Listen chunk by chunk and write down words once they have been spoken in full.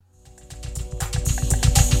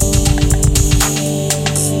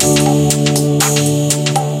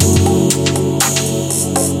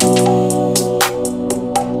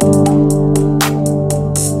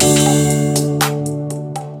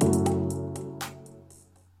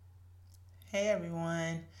Hey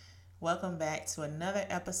everyone, welcome back to another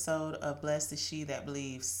episode of Blessed is She That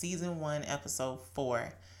Believes, Season 1, Episode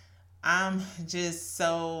 4. I'm just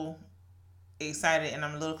so excited and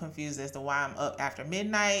I'm a little confused as to why I'm up after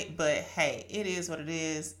midnight, but hey, it is what it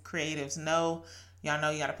is. Creatives know you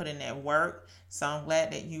got to put in that work. So I'm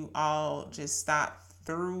glad that you all just stopped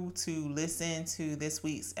through to listen to this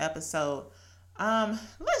week's episode.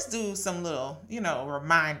 Let's do some little,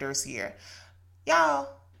 reminders here. Y'all,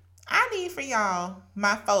 I need for y'all,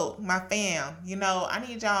 my folk, my fam, I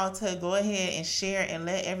need y'all to go ahead and share and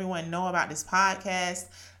let everyone know about this podcast.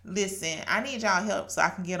 Listen, I need y'all help so I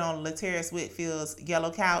can get on Latarius Whitfield's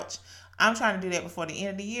Yellow Couch. I'm trying to do that before the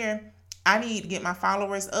end of the year. I need to get my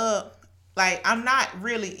followers up. Like, I'm not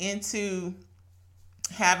really into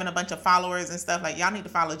having a bunch of followers and stuff. Like, y'all need to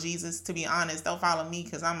follow Jesus, to be honest. Don't follow me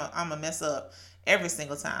because I'm a mess up every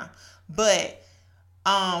single time. But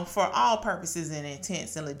for all purposes and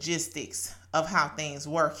intents and logistics of how things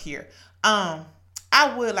work here, I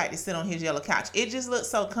would like to sit on his yellow couch. It just looks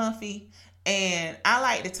so comfy, and I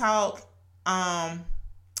like to talk.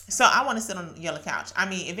 So I want to sit on the yellow couch. I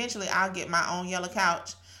mean, eventually I'll get my own yellow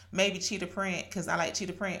couch, maybe cheetah print because I like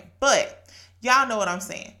cheetah print. But y'all know what I'm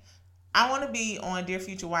saying. I want to be on Dear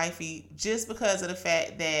Future Wifey just because of the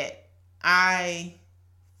fact that I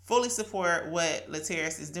fully support what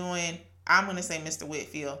Latarius is doing. I'm going to say Mr.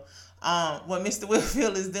 Whitfield. What Mr.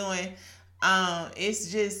 Whitfield is doing,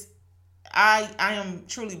 it's just, I am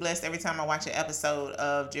truly blessed every time I watch an episode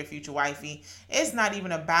of Dear Future Wifey. It's not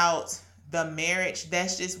even about the marriage.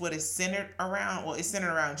 That's just what it's centered around. Well, it's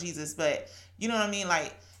centered around Jesus, but you know what I mean?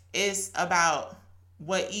 Like, it's about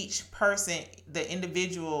what each person, the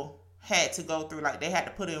individual, had to go through. Like, they had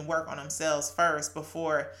to put in work on themselves first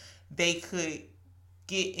before they could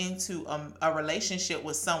get into a relationship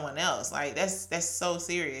with someone else. Like, that's so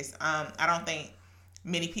serious. I don't think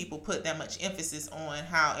many people put that much emphasis on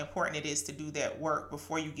how important it is to do that work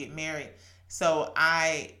before you get married. So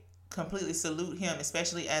I completely salute him,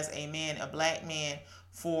 especially as a man, a black man,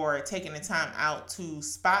 for taking the time out to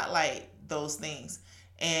spotlight those things.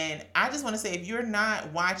 And I just want to say, if you're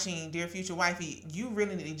not watching Dear Future Wifey, you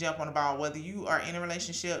really need to jump on the ball, whether you are in a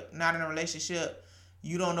relationship, not in a relationship,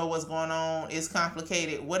 you don't know what's going on, it's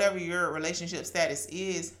complicated, whatever your relationship status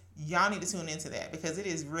is, y'all need to tune into that because it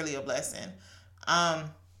is really a blessing. That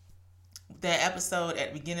episode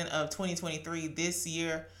at the beginning of 2023 this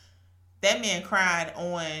year, that man cried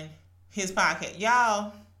on his podcast.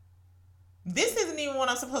 Y'all, this isn't even what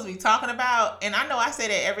I'm supposed to be talking about. And I know I say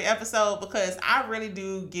that every episode because I really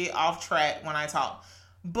do get off track when I talk.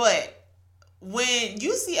 But when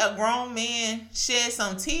you see a grown man shed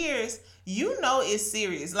some tears, you know it's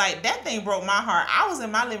serious. Like, that thing broke my heart. I was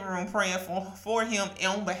in my living room praying for him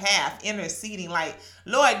on behalf, interceding. Like,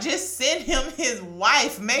 Lord, just send him his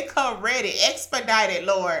wife. Make her ready. Expedite it,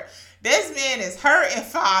 Lord. This man is hurting,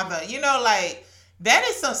 Father. Like, that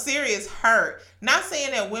is some serious hurt. Not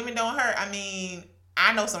saying that women don't hurt. I mean,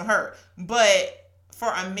 I know some hurt. But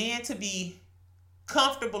for a man to be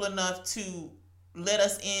comfortable enough to let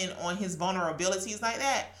us in on his vulnerabilities like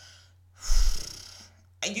that,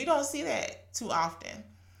 you don't see that too often.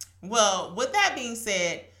 Well, with that being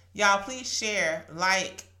said, y'all please share,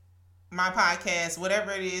 like my podcast,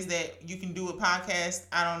 whatever it is that you can do with podcasts.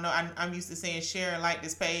 I don't know. I'm used to saying share and like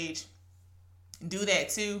this page. Do that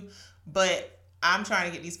too. But I'm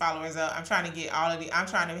trying to get these followers up. I'm trying to get I'm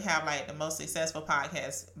trying to have like the most successful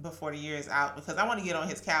podcast before the year is out because I want to get on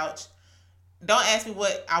his couch. Don't ask me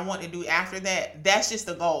what I want to do after that. That's just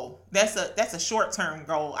a goal. That's a short-term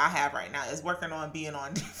goal I have right now is working on being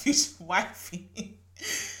on Future Wifey.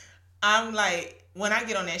 I'm like, when I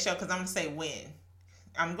get on that show, because I'm going to say when.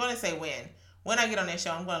 I'm going to say when. When I get on that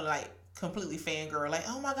show, I'm going to like completely fangirl. Like,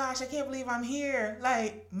 oh my gosh, I can't believe I'm here.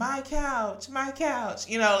 Like, my couch.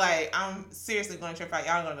 Like, I'm seriously going to trip out.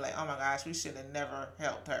 Y'all are going to be like, oh my gosh, we should have never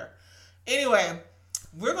helped her. Anyway,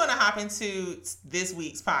 we're going to hop into this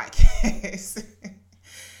week's podcast.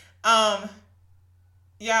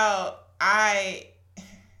 Y'all,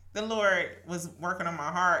 the Lord was working on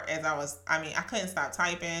my heart as I couldn't stop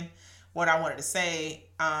typing what I wanted to say.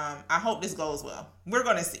 I hope this goes well. We're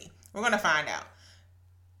going to see. We're going to find out.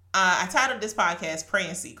 I titled this podcast, Pray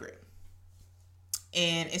in Secret.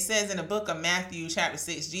 And it says in the book of Matthew chapter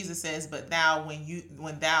 6, Jesus says, but thou,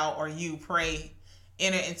 when thou or you pray,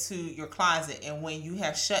 enter into your closet, and when you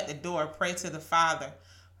have shut the door, pray to the Father,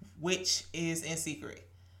 which is in secret.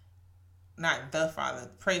 Not the Father.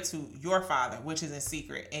 Pray to your Father, which is in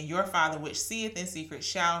secret. And your Father, which seeth in secret,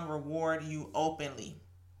 shall reward you openly.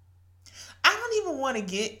 I don't even want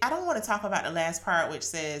to I don't want to talk about the last part, which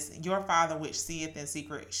says, your Father which seeth in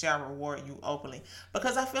secret shall reward you openly.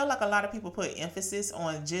 Because I feel like a lot of people put emphasis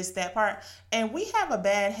on just that part. And we have a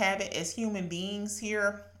bad habit as human beings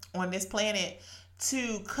here on this planet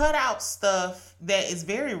to cut out stuff that is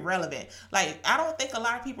very relevant. Like, I don't think a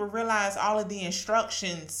lot of people realize all of the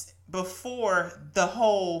instructions before the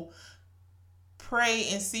whole pray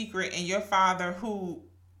in secret, and your Father who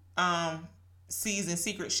sees in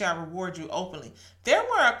secret shall reward you openly. There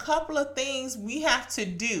were a couple of things we have to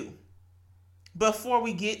do before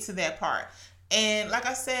we get to that part. And like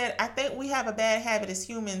I said, I think we have a bad habit as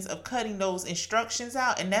humans of cutting those instructions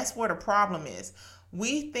out. And that's where the problem is.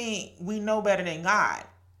 We think we know better than God.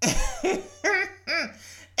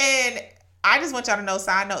 And I just want y'all to know,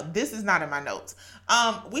 side note, this is not in my notes.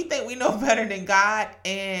 We think we know better than God.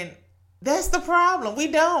 And that's the problem. We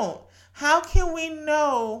don't. How can we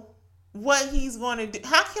know what he's going to do?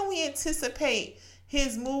 How can we anticipate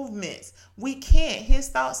his movements? We can't. His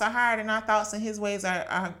thoughts are higher than our thoughts, and his ways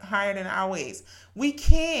are higher than our ways. We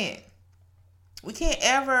can't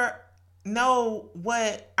ever know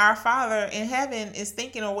what our Father in heaven is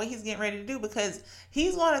thinking or what he's getting ready to do, because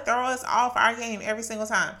he's going to throw us off our game every single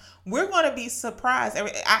time. We're going to be surprised.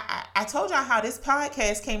 I told y'all how this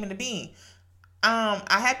podcast came into being.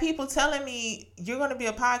 I had people telling me, you're going to be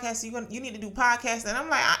a podcaster. You need to do podcasts. And I'm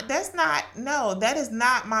like, that is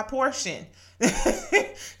not my portion.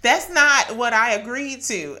 That's not what I agreed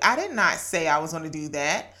to. I did not say I was going to do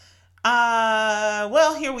that.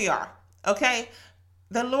 Well, here we are. Okay.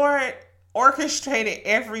 The Lord orchestrated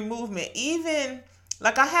every movement. Even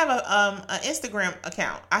like I have an Instagram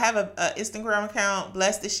account. I have a Instagram account,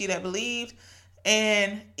 Blessed Is She That Believed.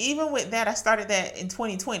 And even with that, I started that in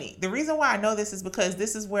 2020. The reason why I know this is because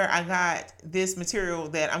this is where I got this material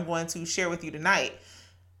that I'm going to share with you tonight.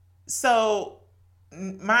 So,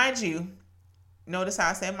 mind you, notice how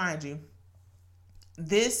I said mind you,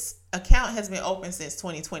 this account has been open since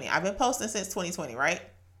 2020. I've been posting since 2020, right?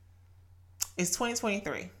 It's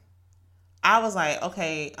 2023. I was like,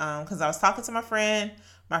 okay, because I was talking to my friend.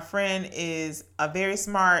 My friend is a very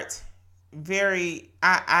smart,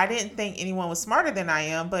 I didn't think anyone was smarter than I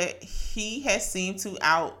am, but he has seemed to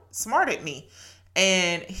outsmarted me.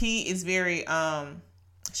 And he is very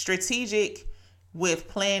strategic with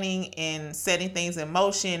planning and setting things in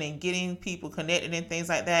motion and getting people connected and things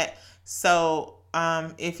like that. So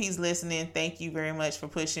if he's listening, thank you very much for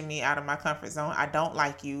pushing me out of my comfort zone. I don't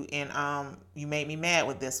like you, and you made me mad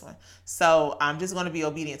with this one. So I'm just going to be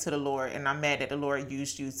obedient to the Lord, and I'm mad that the Lord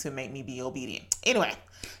used you to make me be obedient. Anyway,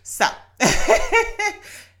 so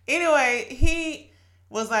he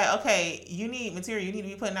was like, okay, you need material. You need to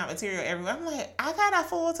be putting out material everywhere. I'm like, I got a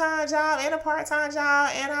full-time job and a part-time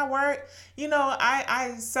job, and I work.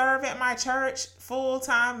 I serve at my church,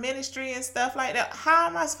 full-time ministry and stuff like that. How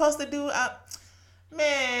am I supposed to do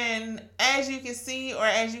Man, as you can see or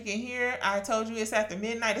as you can hear, I told you it's after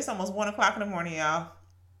midnight. It's almost 1 o'clock in the morning, y'all.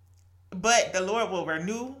 But the Lord will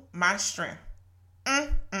renew my strength.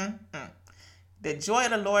 The joy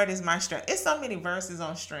of the Lord is my strength. It's so many verses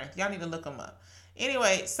on strength. Y'all need to look them up.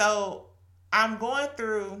 Anyway, so I'm going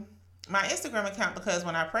through my Instagram account because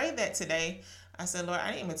when I prayed that today, I said, Lord,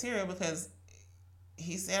 I need material because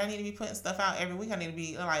he said I need to be putting stuff out every week. I need to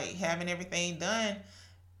be like having everything done.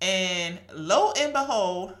 And lo and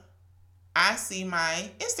behold, I see my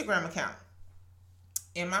Instagram account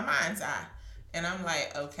in my mind's eye. And I'm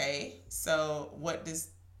like, okay, so what does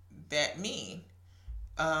that mean?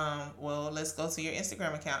 Well, let's go to your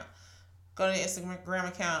Instagram account. Go to the Instagram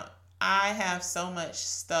account. I have so much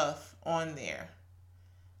stuff on there.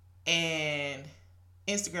 And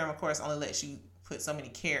Instagram, of course, only lets you put so many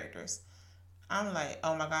characters. I'm like,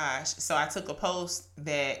 oh my gosh. So I took a post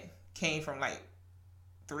that came from like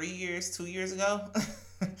 2 years ago,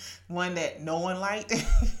 one that no one liked.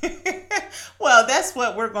 Well, that's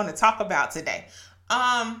what we're going to talk about today.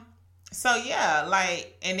 So yeah,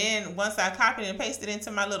 and then once I copied and pasted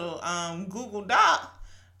into my little Google Doc,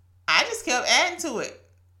 I just kept adding to it,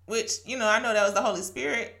 which, I know that was the Holy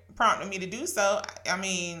Spirit prompting me to do so. I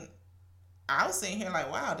mean, I was sitting here like,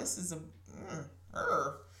 wow, this is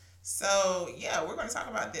So yeah, we're going to talk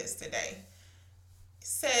about this today. It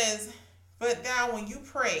says, but now when you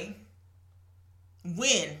pray,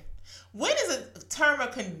 when is a term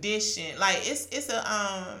of condition. Like it's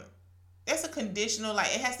a conditional,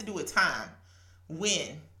 like it has to do with time.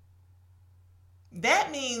 When.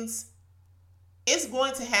 That means it's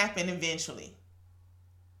going to happen eventually.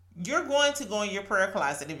 You're going to go in your prayer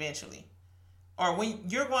closet eventually. Or when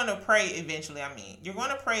you're going to pray eventually, you're going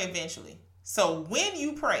to pray eventually. So when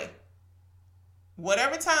you pray,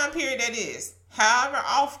 whatever time period that is, however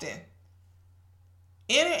often,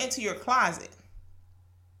 enter into your closet.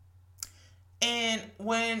 And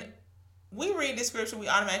when we read the scripture, we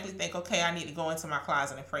automatically think, okay, I need to go into my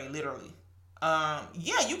closet and pray, literally.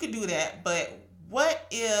 Yeah, you could do that, but what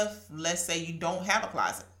if, let's say, you don't have a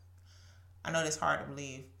closet? I know that's hard to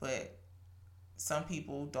believe, but some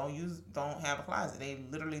people don't have a closet. They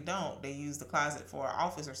literally don't. They use the closet for an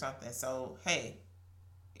office or something. So, hey,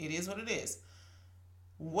 it is what it is.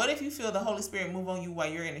 What if you feel the Holy Spirit move on you while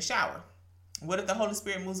you're in the shower? What if the Holy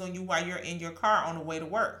Spirit moves on you while you're in your car on the way to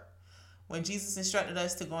work? When Jesus instructed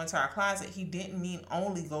us to go into our closet, he didn't mean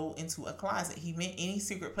only go into a closet. He meant any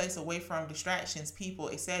secret place away from distractions, people,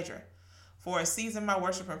 etc. For a season, my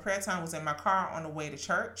worship and prayer time was in my car on the way to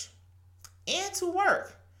church and to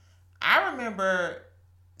work. I remember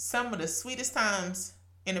some of the sweetest times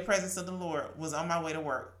in the presence of the Lord was on my way to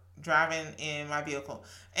work, driving in my vehicle.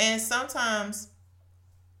 And sometimes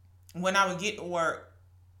when I would get to work,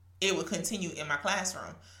 it would continue in my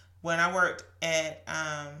classroom. When I worked at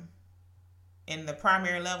in the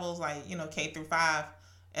primary levels, like, K through 5,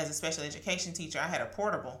 as a special education teacher, I had a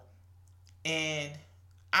portable. And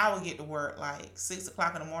I would get to work like 6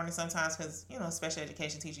 o'clock in the morning sometimes because, special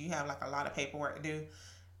education teacher, you have like a lot of paperwork to do.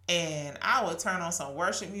 And I would turn on some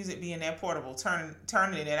worship music, be in that portable, turning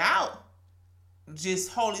it out.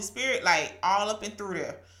 Just Holy Spirit, like all up and through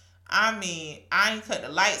there. I mean, I ain't cut the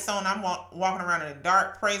lights on. I'm walking around in the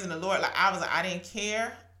dark, praising the Lord. Like I didn't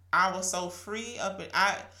care. I was so free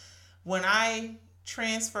when I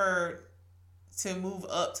transferred to move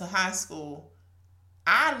up to high school,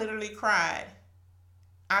 I literally cried.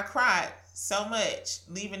 I cried so much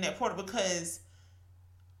leaving that portal because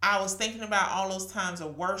I was thinking about all those times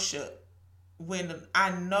of worship when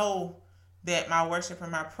I know that my worship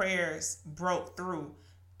and my prayers broke through,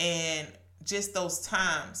 and just those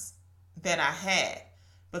times that I had,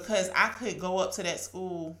 because I could go up to that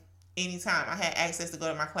school anytime. I had access to go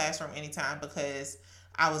to my classroom anytime because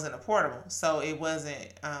I was in a portable. So it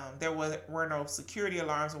wasn't, were no security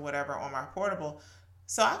alarms or whatever on my portable.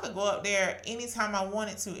 So I could go up there anytime I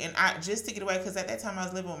wanted to. And I just took it away because at that time I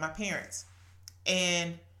was living with my parents.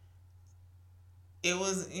 And it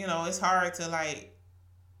was, it's hard to like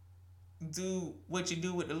do what you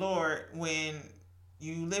do with the Lord when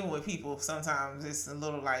you living with people. Sometimes it's a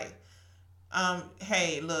little like,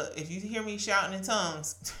 hey, look, if you hear me shouting in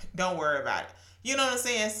tongues, don't worry about it. You know what I'm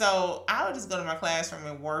saying? So I would just go to my classroom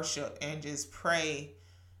and worship and just pray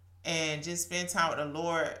and just spend time with the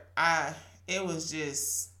Lord. It was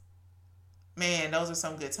just, man, those are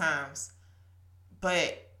some good times.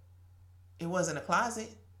 But it wasn't a closet.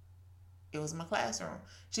 It was my classroom.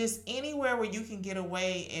 Just anywhere where you can get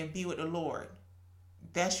away and be with the Lord.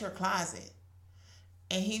 That's your closet.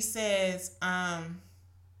 And he says,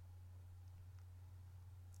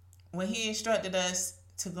 when he instructed us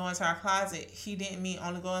to go into our closet, he didn't mean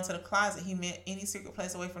only go into the closet. He meant any secret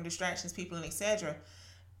place away from distractions, people, and etc.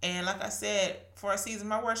 And like I said, for a season,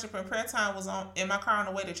 my worship and prayer time was in my car on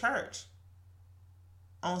the way to church.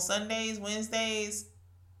 On Sundays, Wednesdays,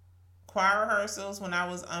 choir rehearsals, when I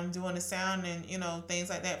was doing the sound and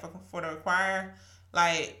things like that for the choir,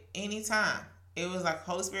 like anytime. It was like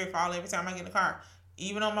Holy Spirit fall every time I get in the car.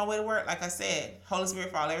 Even on my way to work, like I said, Holy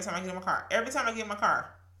Spirit fall every time I get in my car. Every time I get in my car,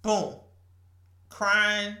 boom.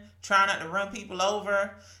 Crying, trying not to run people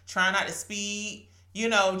over, trying not to speed,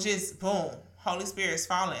 just boom, Holy Spirit's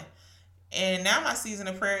falling. And now my season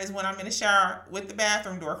of prayer is when I'm in the shower with the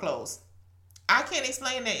bathroom door closed. I can't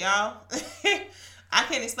explain that, y'all. I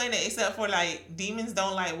can't explain that except for like demons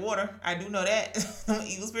don't like water. I do know that.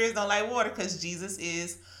 Evil spirits don't like water because Jesus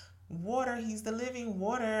is water. He's the living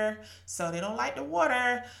water. So they don't like the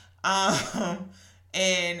water.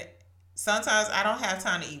 And sometimes I don't have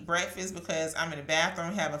time to eat breakfast because I'm in the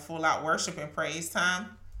bathroom having full out worship and praise time.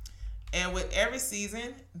 And with every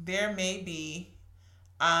season, there may be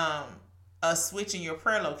a switch in your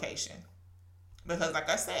prayer location. Because like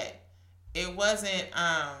I said, it wasn't,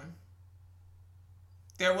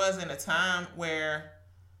 there wasn't a time where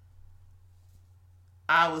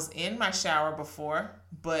I was in my shower before,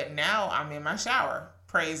 but now I'm in my shower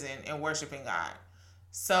praising and worshiping God.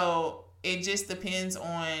 So it just depends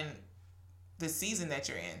on the season that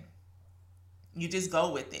you're in. You just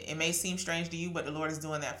go with it. It may seem strange to you, but the Lord is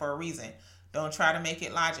doing that for a reason. Don't try to make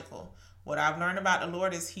it logical. What I've learned about the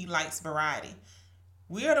Lord is he likes variety.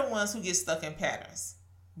 We are the ones who get stuck in patterns.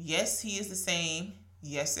 Yes, he is the same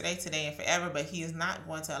yesterday, today, and forever, but he is not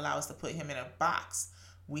going to allow us to put him in a box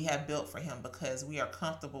we have built for him because we are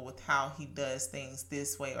comfortable with how he does things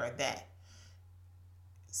this way or that.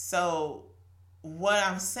 So what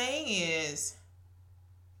I'm saying is,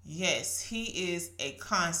 yes, he is a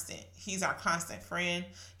constant. He's our constant friend.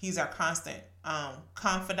 He's our constant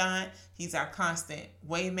confidant. He's our constant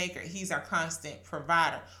waymaker. He's our constant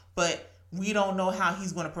provider. But we don't know how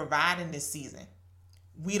he's going to provide in this season.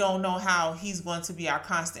 We don't know how he's going to be our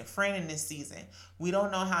constant friend in this season. We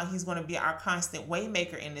don't know how he's going to be our constant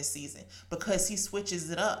waymaker in this season because he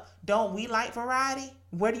switches it up. Don't we like variety?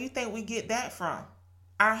 Where do you think we get that from?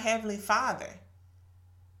 Our Heavenly Father.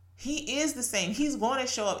 He is the same. He's going to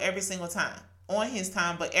show up every single time on his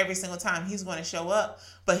time, but every single time he's going to show up,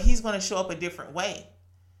 but he's going to show up a different way.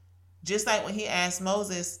 Just like when he asked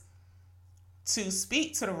Moses to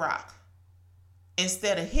speak to the rock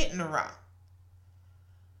instead of hitting the rock.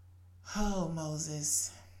 Oh,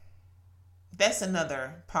 Moses. That's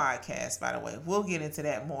another podcast, by the way. We'll get into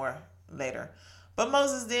that more later. But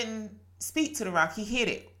Moses didn't speak to the rock. He hit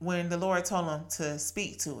it when the Lord told him to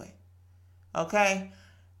speak to it. Okay?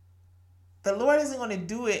 The Lord isn't going to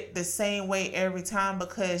do it the same way every time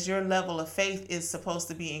because your level of faith is supposed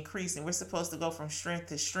to be increasing. We're supposed to go from strength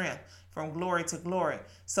to strength, from glory to glory.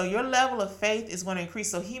 So your level of faith is going to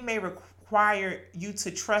increase. So he may require you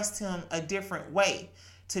to trust him a different way.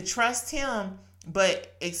 To trust him,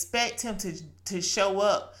 but expect him to show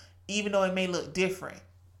up, even though it may look different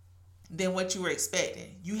than what you were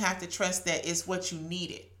expecting. You have to trust that it's what you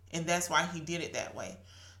needed, and that's why he did it that way.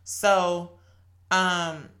 So,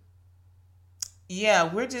 yeah,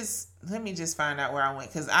 let me just find out where I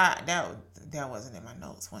went because that wasn't in my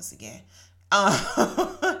notes once again.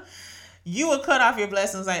 You will cut off your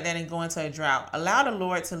blessings like that and go into a drought. Allow the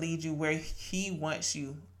Lord to lead you where he wants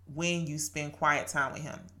you. When you spend quiet time with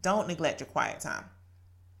him, don't neglect your quiet time.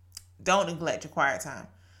 Don't neglect your quiet time.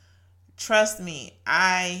 Trust me,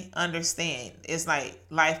 I understand. It's like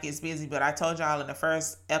life gets busy, but I told y'all in the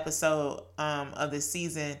first episode of this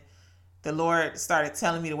season, the Lord started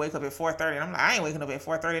telling me to wake up at 4:30. And I'm like, I ain't waking up at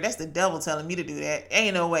 4:30. That's the devil telling me to do that.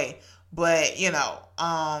 Ain't no way. But,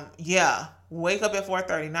 yeah, wake up at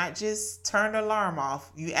 4:30. Not just turn the alarm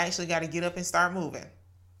off. You actually got to get up and start moving.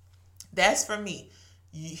 That's for me.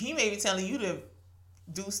 He may be telling you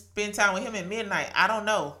to spend time with him at midnight. I don't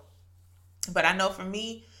know. But I know for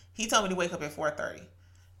me, he told me to wake up at 4:30.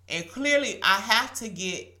 And clearly I have to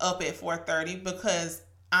get up at 4:30 because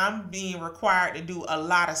I'm being required to do a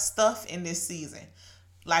lot of stuff in this season.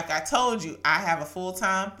 Like I told you, I have a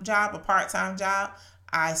full-time job, a part-time job.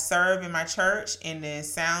 I serve in my church in the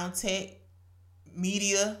sound tech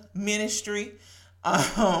media ministry.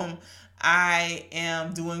 I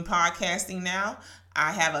am doing podcasting now.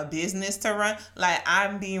 I have a business to run. Like I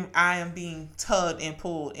am being tugged and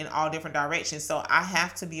pulled in all different directions. So I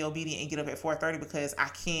have to be obedient and get up at 4:30 because I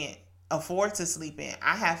can't afford to sleep in.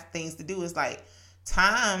 I have things to do. It's like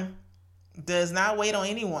time does not wait on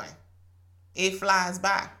anyone. It flies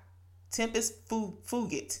by. Tempus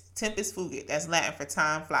fugit. Tempus fugit. That's Latin for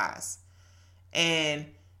time flies. And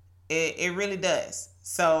it really does.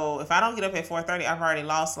 So if I don't get up at 4:30, I've already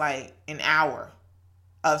lost like an hour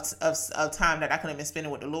of time that I could have been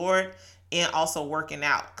spending with the Lord and also working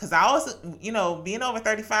out. Because I also, being over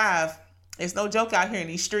 35, it's no joke out here in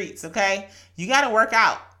these streets, okay? You got to work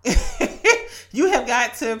out. You have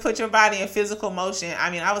got to put your body in physical motion.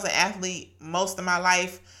 I mean, I was an athlete most of my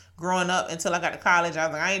life growing up until I got to college. I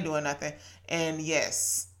was like, I ain't doing nothing. And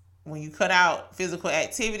yes, when you cut out physical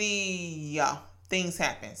activity, things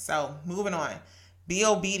happen. So moving on. Be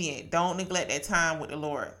obedient. Don't neglect that time with the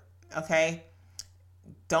Lord, okay?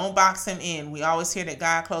 Don't box him in. We always hear that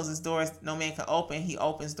God closes doors no man can open. He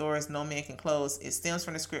opens doors no man can close. It stems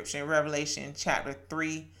from the scripture in Revelation chapter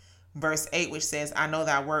 3, verse 8, which says, I know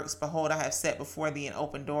thy works. Behold, I have set before thee an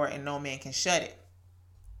open door and no man can shut it.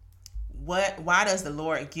 Why does the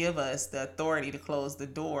Lord give us the authority to close the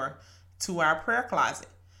door to our prayer closet?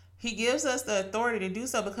 He gives us the authority to do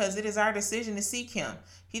so because it is our decision to seek him.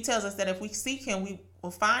 He tells us that if we seek him, we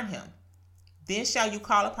will find him. Then shall you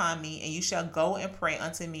call upon me, and you shall go and pray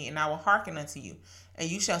unto me, and I will hearken unto you. And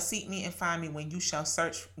you shall seek me and find me when you shall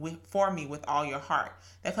search for me with all your heart.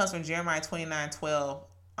 That comes from Jeremiah 29:12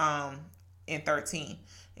 and 13.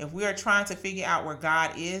 If we are trying to figure out where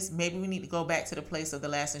God is, maybe we need to go back to the place of the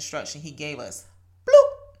last instruction he gave us. Bloop.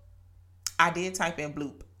 I did type in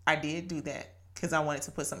bloop. I did do that because I wanted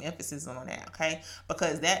to put some emphasis on that, okay?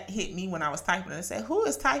 Because that hit me when I was typing. And I said, who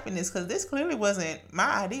is typing this? Because this clearly wasn't my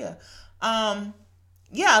idea. A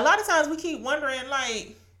lot of times we keep wondering,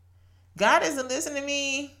 like, God isn't listening to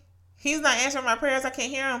me. He's not answering my prayers. I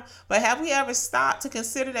can't hear him. But have we ever stopped to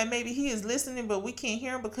consider that maybe he is listening, but we can't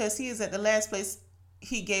hear him because he is at the last place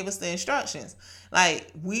he gave us the instructions?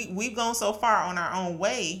 Like, we've gone so far on our own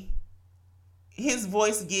way, his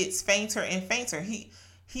voice gets fainter and fainter.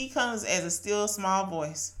 He comes as a still small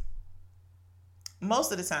voice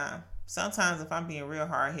most of the time. Sometimes if I'm being real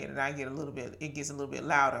hard-headed, it gets a little bit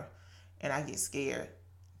louder and I get scared.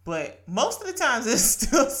 But most of the times it's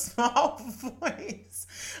still small voice.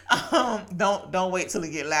 Don't wait till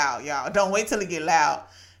it get loud, y'all. Don't wait till it get loud.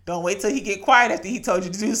 Don't wait till he get quiet after he told you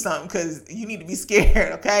to do something, because you need to be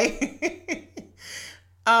scared, okay?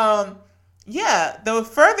 Yeah, the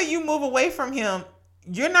further you move away from him,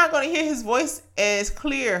 you're not going to hear his voice as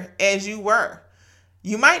clear as you were.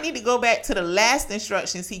 You might need to go back to the last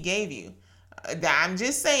instructions he gave you. I'm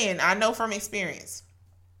just saying, I know from experience.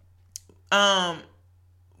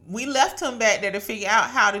 We left him back there to figure out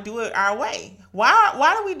how to do it our way.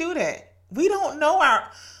 Why do we do that? We don't know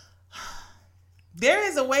there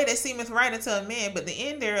is a way that seemeth right unto a man, but the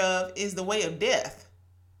end thereof is the way of death.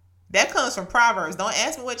 That comes from Proverbs. Don't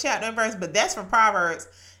ask me what chapter and verse, but that's from Proverbs.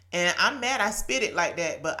 And I'm mad I spit it like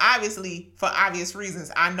that. But obviously, for obvious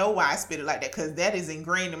reasons, I know why I spit it like that, because that is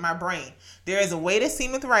ingrained in my brain. There is a way that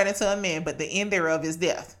seemeth right unto a man, but the end thereof is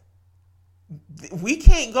death. We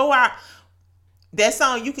can't go out. That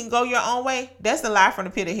song, You Can Go Your Own Way, that's the lie from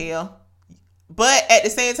the pit of hell. But at the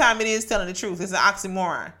same time, it is telling the truth. It's an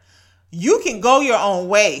oxymoron. You can go your own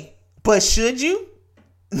way, but should you?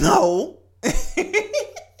 No.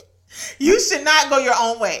 You should not go your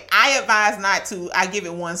own way. I advise not to. I give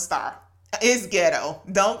it 1 star. It's ghetto.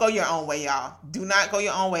 Don't go your own way, y'all. Do not go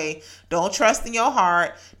your own way. Don't trust in your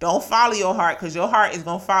heart. Don't follow your heart, because your heart is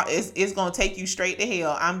it's gonna take you straight to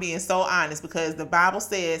hell. I'm being so honest, because the Bible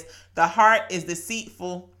says the heart is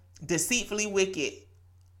deceitfully wicked,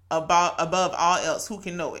 above all else. Who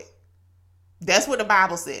can know it? That's what the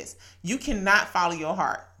Bible says. You cannot follow your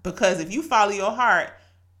heart, because if you follow your heart,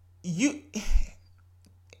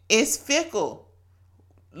 it's fickle.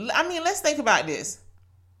 I mean, let's think about this.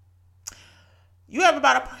 You ever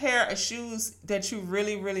bought a pair of shoes that you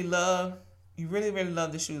really, really love? You really, really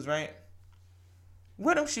love the shoes, right?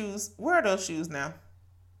 Where are those shoes now?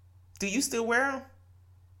 Do you still wear them?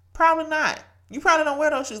 Probably not. You probably don't wear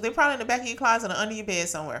those shoes. They're probably in the back of your closet or under your bed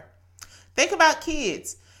somewhere. Think about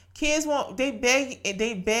kids. Kids beg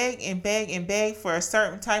and beg for a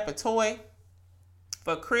certain type of toy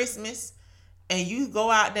for Christmas. And you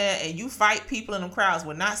go out there and you fight people in them crowds.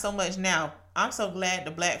 Well, not so much now. I'm so glad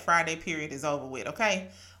the Black Friday period is over with, okay?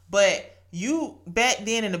 But you, back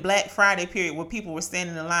then in the Black Friday period, where people were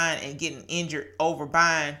standing in line and getting injured over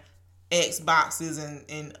buying Xboxes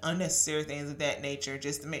and unnecessary things of that nature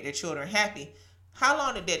just to make their children happy, how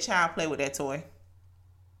long did that child play with that toy?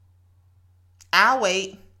 I'll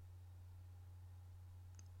wait.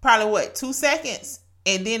 Probably 2 seconds?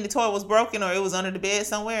 And then the toy was broken, or it was under the bed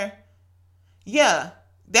somewhere? Yeah,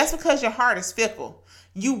 that's because your heart is fickle.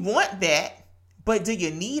 You want that, but do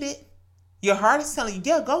you need it? Your heart is telling you,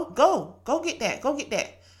 yeah, go get that. Go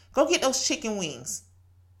get those chicken wings.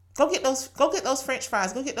 Go get those French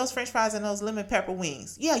fries. Go get those French fries and those lemon pepper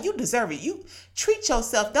wings. Yeah, you deserve it. You treat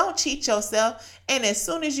yourself. Don't cheat yourself. And as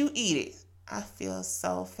soon as you eat it, I feel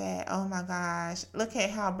so fat. Oh my gosh. Look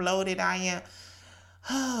at how bloated I am.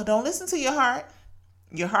 Oh, don't listen to your heart.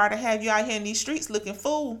 Your heart will have you out here in these streets looking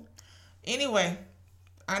fool. Anyway,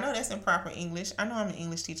 I know that's improper English. I know I'm an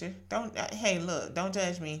English teacher. Hey, look, don't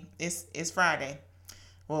judge me. It's Friday.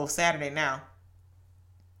 Well, Saturday now.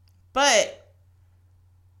 But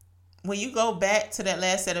when you go back to that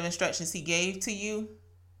last set of instructions he gave to you,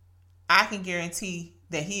 I can guarantee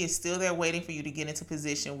that he is still there waiting for you to get into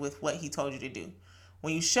position with what he told you to do.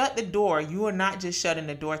 When you shut the door, you are not just shutting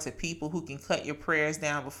the door to people who can cut your prayers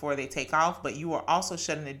down before they take off, but you are also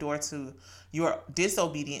shutting the door to your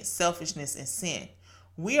disobedience, selfishness, and sin.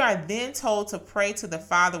 We are then told to pray to the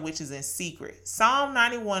Father which is in secret. Psalm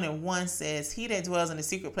 91:1 says, "He that dwells in the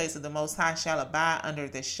secret place of the Most High shall abide under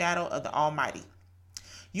the shadow of the Almighty."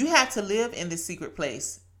 You have to live in the secret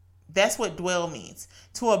place. That's what dwell means.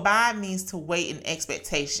 To abide means to wait in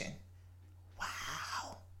expectation.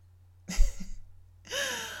 Wow.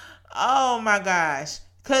 Oh my gosh.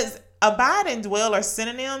 Because abide and dwell are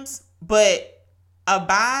synonyms, but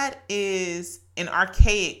abide is an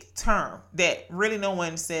archaic term that really no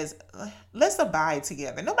one says, let's abide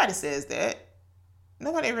together. Nobody says that.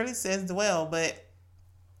 Nobody really says dwell, but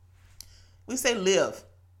we say live.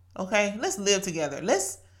 Okay? Let's live together.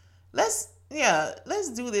 Let's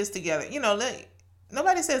do this together.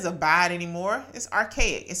 Nobody says abide anymore. It's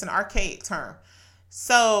archaic. It's an archaic term.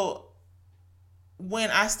 So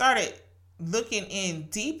when I started looking in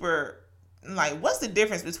deeper, like, what's the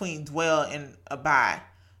difference between dwell and abide?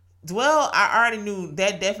 Dwell, I already knew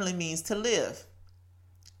that definitely means to live.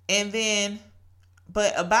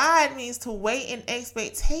 But abide means to wait in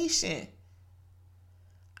expectation.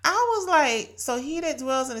 I was like, so he that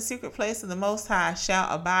dwells in the secret place of the Most High shall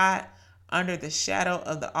abide under the shadow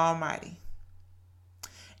of the Almighty.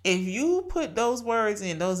 If you put those words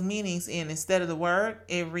in, those meanings in instead of the word,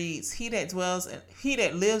 it reads, he that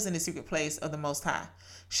lives in the secret place of the Most High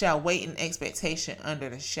shall wait in expectation under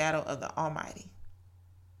the shadow of the Almighty.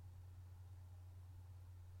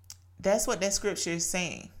 That's what that scripture is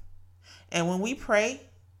saying. And when we pray,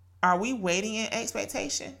 are we waiting in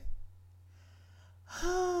expectation?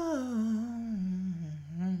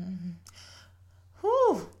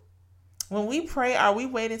 When we pray, are we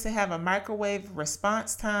waiting to have a microwave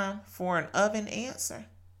response time for an oven answer?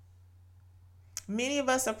 Many of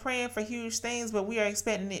us are praying for huge things, but we are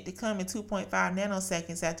expecting it to come in 2.5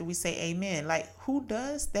 nanoseconds after we say amen. Like, who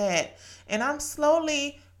does that? And I'm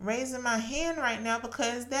slowly raising my hand right now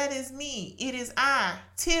because that is me. It is I.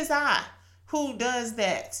 'Tis I who does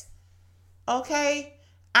that. Okay?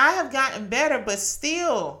 I have gotten better, but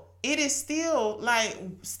still, it is still like,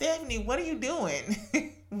 Stephanie, what are you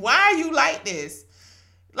doing? Why are you like this?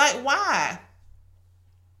 Like, why?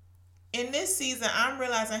 In this season, I'm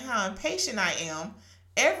realizing how impatient I am.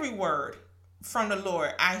 Every word from the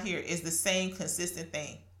Lord I hear is the same consistent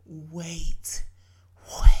thing. Wait.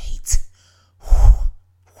 Wait.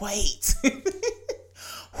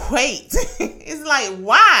 It's like,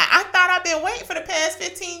 why? I thought I've been waiting for the past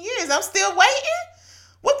 15 years. I'm still waiting?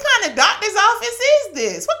 What kind of doctor's office is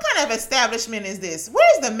this? What kind of establishment is this?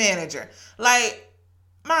 Where's the manager? Like,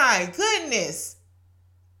 my goodness.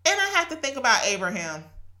 And I have to think about Abraham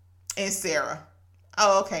and Sarah.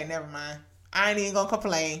 Oh, okay, never mind. I ain't even gonna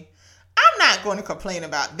complain. I'm not going to complain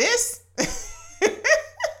about this.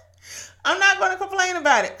 I'm not going to complain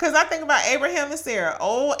about it because I think about Abraham and Sarah,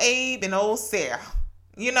 old Abe and old Sarah.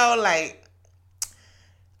 You know, like,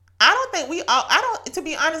 to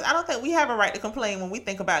be honest, I don't think we have a right to complain when we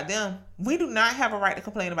think about them. We do not have a right to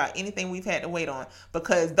complain about anything we've had to wait on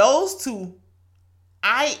because those two,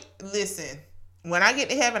 listen, when I get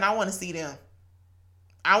to heaven, I want to see them.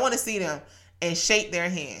 I want to see them and shake their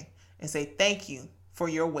hand and say, thank you for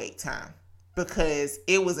your wait time because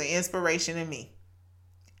it was an inspiration to me.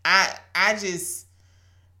 I just,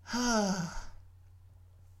 I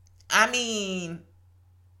mean,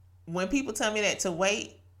 when people tell me that to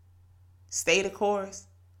wait, stay the course,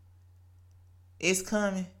 it's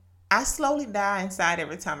coming. I slowly die inside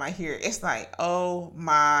every time I hear it. It's like, oh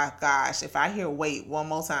my gosh, if I hear wait one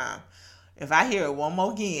more time, if I hear it one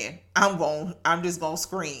more again, I'm just going to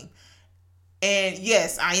scream. And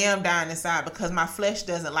yes, I am dying inside because my flesh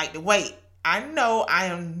doesn't like to wait. I know I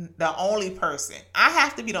am the only person. I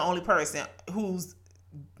have to be the only person who's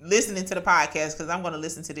listening to the podcast because I'm going to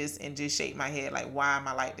listen to this and just shake my head like, why am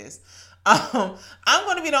I like this? I'm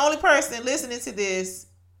going to be the only person listening to this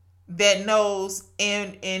that knows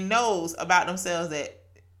and knows about themselves that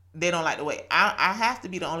they don't like to wait. I have to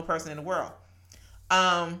be the only person in the world.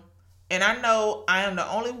 And I know I am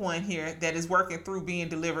the only one here that is working through being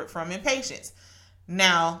delivered from impatience.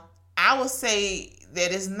 Now, I will say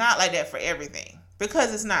that it's not like that for everything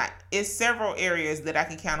because it's not. It's several areas that I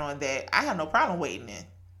can count on that I have no problem waiting in.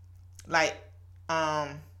 Like,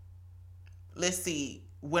 let's see,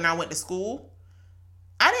 when I went to school,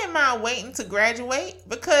 I didn't mind waiting to graduate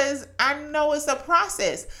because I know it's a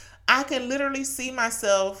process. I can literally see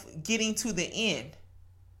myself getting to the end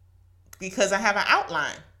because I have an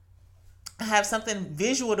outline. I have something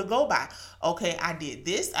visual to go by. Okay, I did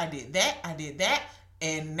this, I did that,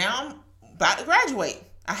 and now I'm about to graduate.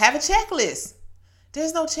 I have a checklist.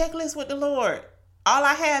 There's no checklist with the Lord. All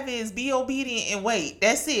I have is be obedient and wait.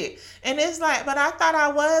 That's it. And it's like, but I thought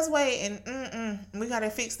I was waiting. We got to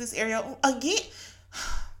fix this area again.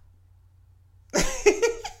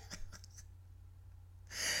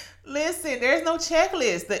 Listen, there's no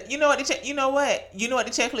checklist. You know what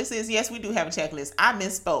the checklist is? Yes, we do have a checklist. I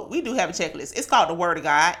misspoke. We do have a checklist. It's called the Word of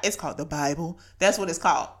God. It's called the Bible. That's what it's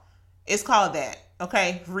called. It's called that.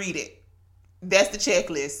 Okay, read it. That's the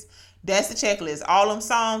checklist. All them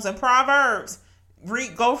Psalms and Proverbs.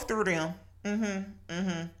 Go through them.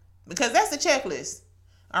 Because that's the checklist.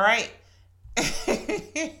 All right.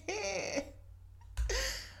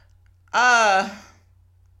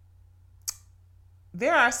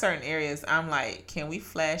 There are certain areas I'm like, can we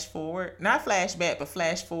flash forward? Not flash back, but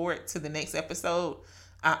flash forward to the next episode.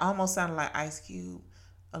 I almost sounded like Ice Cube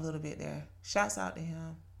a little bit there. Shouts out to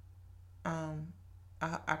him.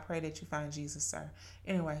 I pray that you find Jesus, sir.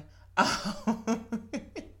 Anyway, that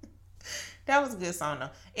was a good song though.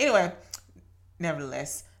 Anyway,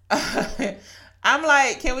 nevertheless, I'm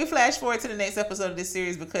like, can we flash forward to the next episode of this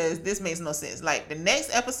series because this makes no sense. Like the next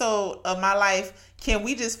episode of my life, can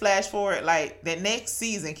we just flash forward? Like the next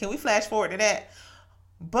season, can we flash forward to that?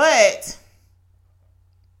 But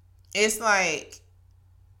it's like,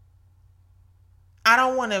 I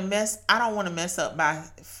don't want to mess up by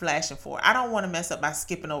flashing forward. I don't want to mess up by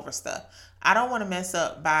skipping over stuff. I don't want to mess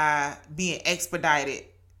up by being expedited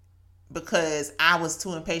because I was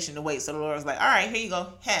too impatient to wait. So the Lord was like, all right, here you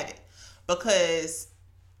go, have it. Because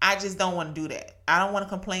I just don't want to do that. I don't want to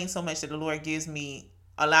complain so much that the Lord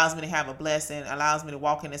allows me to have a blessing, allows me to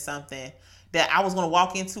walk into something that I was going to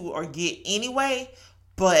walk into or get anyway,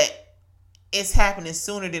 but it's happening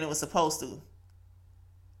sooner than it was supposed to.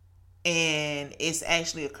 And it's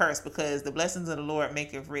actually a curse because the blessings of the Lord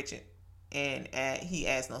maketh rich and he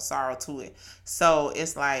adds no sorrow to it. So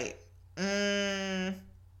it's like,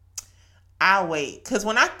 I'll wait. Because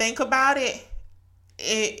when I think about it,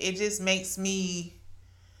 it just makes me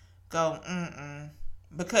go,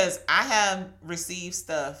 because I have received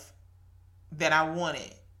stuff that I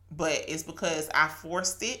wanted, but it's because I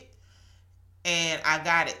forced it and I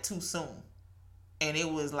got it too soon. And it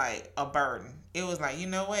was like a burden. It was like, you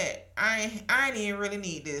know what? I ain't even really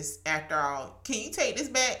need this after all. Can you take this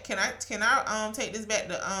back? Can I take this back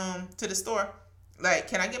to the store? Like,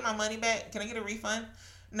 can I get my money back? Can I get a refund?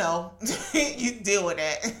 No. You deal with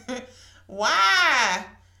that. Why?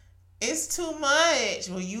 It's too much.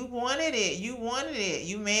 Well, you wanted it.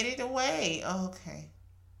 You made it away. Okay.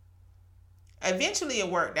 Eventually it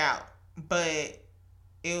worked out, but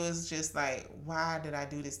it was just like, why did I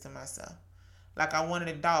do this to myself? Like, I wanted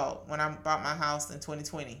a dog when I bought my house in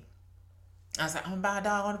 2020. I was like, I'm going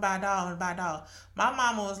to buy a dog. My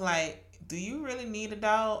mama was like, do you really need a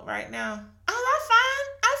dog right now? I'm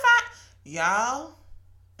fine. Y'all,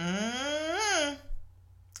 I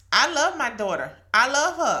love my daughter. I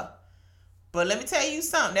love her. But let me tell you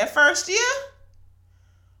something. That first year,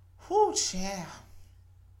 whoo, child.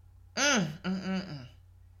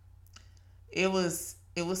 It was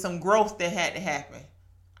some growth that had to happen.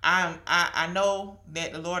 I know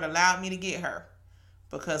that the Lord allowed me to get her,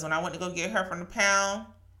 because when I went to go get her from the pound,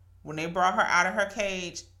 when they brought her out of her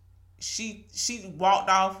cage, she walked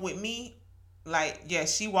off with me. Like, yeah,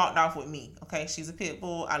 she walked off with me. Okay, she's a pit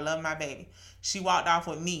bull. I love my baby. She walked off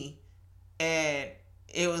with me, and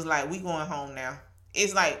it was like, we going home now.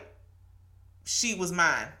 It's like she was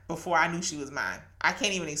mine before I knew she was mine. I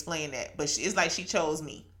can't even explain that, but it's like she chose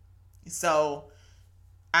me. So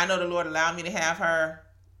I know the Lord allowed me to have her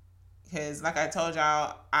because, like I told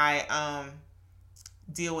y'all, I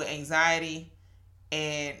deal with anxiety.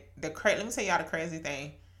 And let me tell y'all the crazy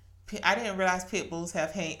thing. I didn't realize pit bulls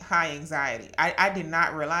have high anxiety. I did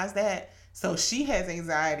not realize that. So she has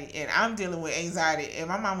anxiety and I'm dealing with anxiety. And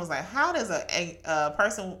my mom was like, how does a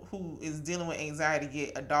person who is dealing with anxiety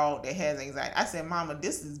get a dog that has anxiety? I said, Mama,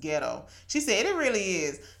 this is ghetto. She said, it really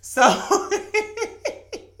is. So,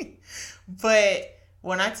 but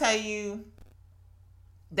when I tell you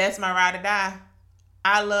that's my ride or die,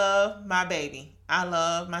 I love my baby. I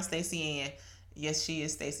love my Stacey Ann. Yes, she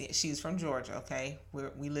is Stacey. She's from Georgia, okay?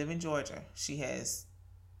 We live in Georgia. She has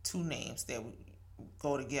two names that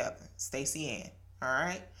go together. Stacey Ann. All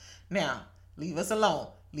right? Now, leave us alone.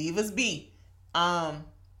 Leave us be.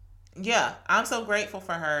 Yeah, I'm so grateful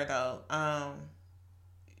for her, though. I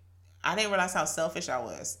didn't realize how selfish I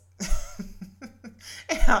was.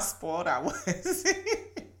 And how spoiled I was.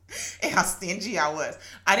 And how stingy I was.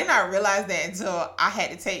 I did not realize that until I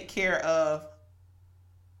had to take care of,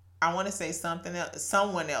 I want to say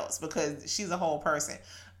someone else, because she's a whole person.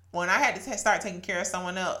 When I had to start taking care of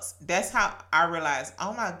someone else, that's how I realized,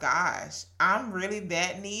 oh my gosh, I'm really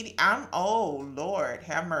that needy. Oh Lord,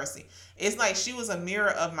 have mercy. It's like she was a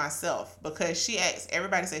mirror of myself, because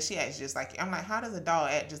everybody says she acts just like, I'm like, how does a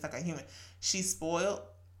dog act just like a human? She's spoiled.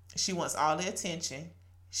 She wants all the attention.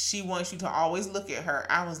 She wants you to always look at her.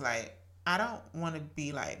 I was like, I don't want to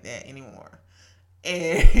be like that anymore.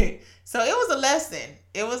 And so it was a lesson.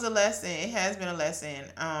 It has been a lesson.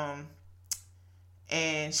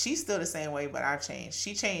 And she's still the same way, but I've changed.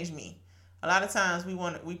 She changed me. A lot of times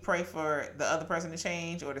we pray for the other person to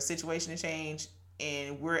change or the situation to change,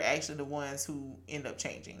 and we're actually the ones who end up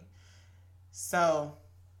changing. So,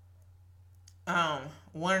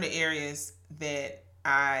 one of the areas that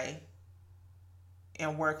I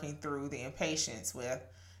am working through the impatience with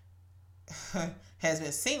has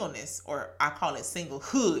been singleness, or I call it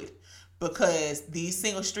singlehood, because these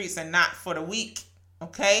single streets are not for the weak.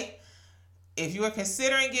 Okay? If you are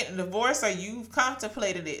considering getting divorced or you've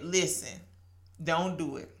contemplated it, listen, don't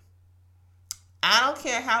do it. I don't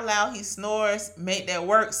care how loud he snores. Make that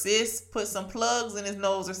work, sis. Put some plugs in his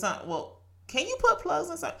nose or something. Well, can you put plugs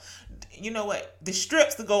in something? You know what? The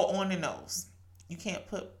strips to go on the nose. You can't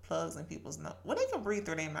put plugs in people's nose. Well, they can breathe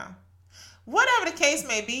through their mouth. Whatever the case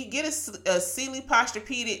may be, get a Sealy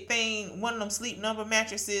Posturepedic thing, one of them sleep number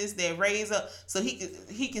mattresses that raise up so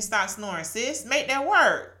he can stop snoring. Sis, make that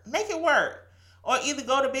work. Make it work. Or either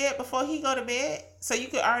go to bed before he go to bed so you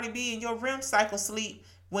could already be in your REM cycle sleep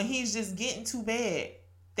when he's just getting to bed.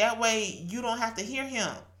 That way you don't have to hear him.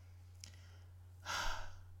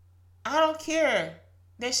 I don't care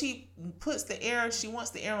that she wants the air on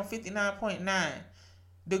 59.9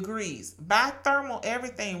 degrees. Buy thermal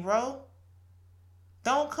everything, bro.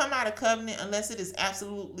 Don't come out of covenant unless it is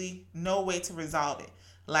absolutely no way to resolve it.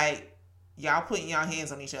 Like, y'all putting y'all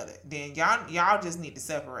hands on each other. Then y'all just need to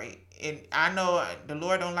separate. And I know the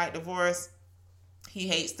Lord don't like divorce. He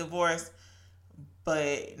hates divorce.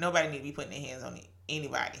 But nobody need to be putting their hands on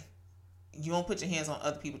anybody. You don't put your hands on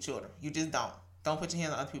other people's children. You just don't. Don't put your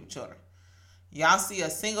hands on other people's children. Y'all see a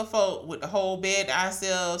single folk with the whole bed to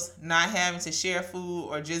ourselves, not having to share food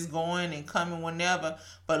or just going and coming whenever.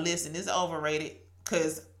 But listen, it's overrated.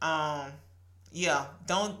 Cause don't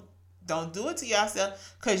do it to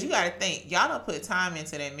yourself. Cause you gotta think, y'all don't put time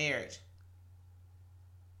into that marriage.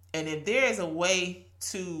 And if there is a way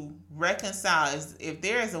to reconcile, if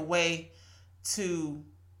there is a way to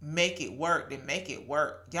make it work, then make it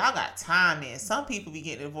work. Y'all got time in. Some people be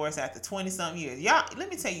getting divorced after 20-something years. Y'all, let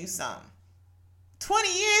me tell you something. 20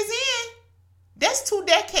 years in, that's 2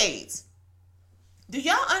 decades. Do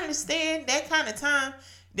y'all understand that kind of time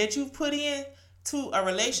that you put in to a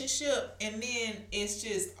relationship and then it's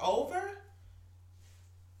just over?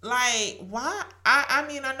 Like, why? I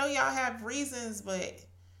mean, I know y'all have reasons, but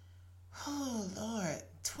oh Lord,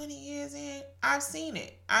 20 years in, I've seen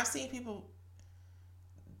it. I've seen people,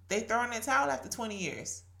 they throw in that towel after 20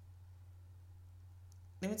 years.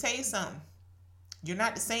 Let me tell you something. You're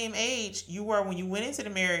not the same age you were when you went into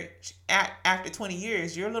the marriage after 20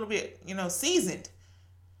 years. You're a little bit, seasoned.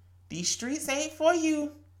 These streets ain't for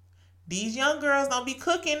you. These young girls don't be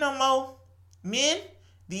cooking no more. Men,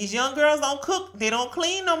 these young girls don't cook. They don't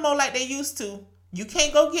clean no more like they used to. You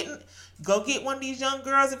can't go get one of these young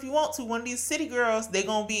girls if you want to. One of these city girls, they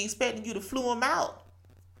going to be expecting you to flew them out.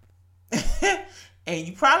 And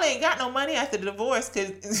you probably ain't got no money after the divorce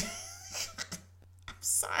because I'm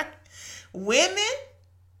sorry. Women,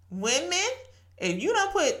 if you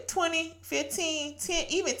don't put 20, 15, 10,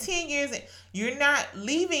 even 10 years in, you're not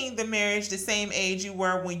leaving the marriage the same age you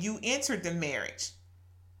were when you entered the marriage.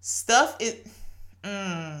 Stuff is...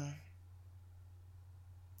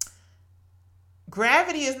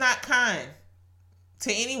 Gravity is not kind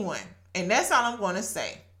to anyone. And that's all I'm going to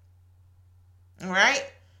say. All right?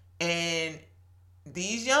 And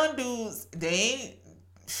these young dudes, they ain't...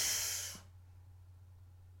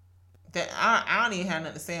 That I don't even have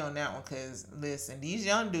nothing to say on that one because, listen, these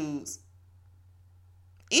young dudes,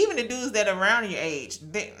 even the dudes that are around your age,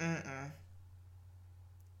 they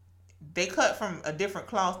cut from a different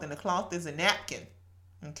cloth and the cloth is a napkin.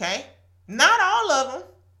 Okay? Not all of them,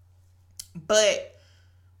 but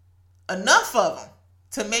enough of them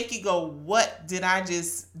to make you go, what did I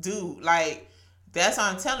just do? Like, that's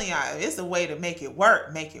what I'm telling y'all. It's a way to make it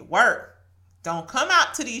work. Make it work. Don't come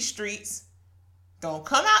out to these streets. Don't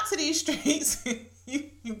come out to these streets.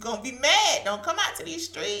 You're going to be mad. Don't come out to these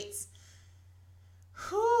streets.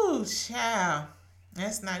 Whew, child.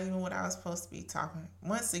 That's not even what I was supposed to be talking.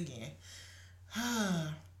 Once again.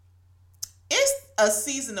 It's a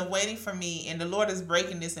season of waiting for me, and the Lord is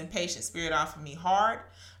breaking this impatient spirit off of me hard.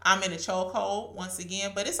 I'm in a chokehold once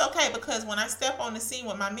again, but it's okay because when I step on the scene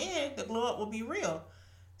with my man, the glow up will be real.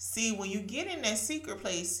 See, when you get in that secret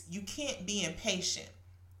place, you can't be impatient.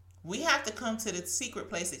 We have to come to the secret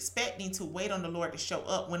place expecting to wait on the Lord to show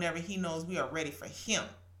up whenever he knows we are ready for him.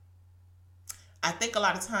 I think a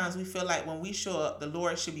lot of times we feel like when we show up, the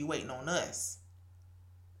Lord should be waiting on us.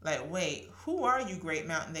 Like, wait, who are you, great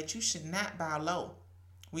mountain, that you should not bow low?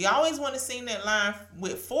 We always want to sing that line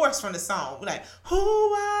with force from the song. We're like, who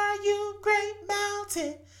are you, great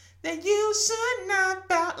mountain, that you should not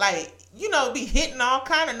bow? Like, be hitting all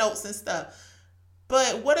kind of notes and stuff.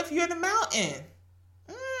 But what if you're the mountain?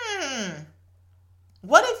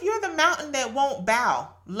 What if you're the mountain that won't bow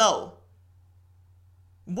low?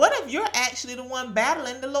 What if you're actually the one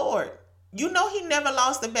battling the Lord? He never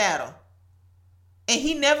lost a battle. And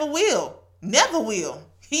he never will. Never will.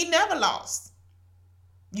 He never lost.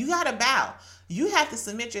 You got to bow. You have to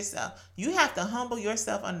submit yourself. You have to humble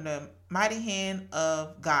yourself under the mighty hand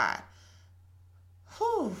of God.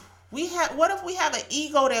 What if we have an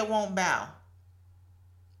ego that won't bow?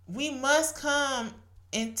 We must come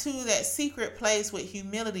into that secret place with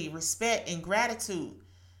humility, respect, and gratitude,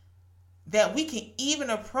 that we can even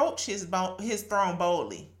approach his throne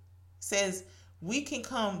boldly. It says we can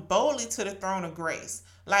come boldly to the throne of grace.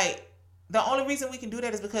 Like, The only reason we can do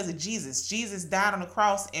that is because of Jesus. Jesus died on the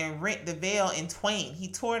cross and rent the veil in twain. He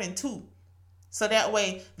tore it in two. So that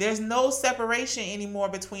way, there's no separation anymore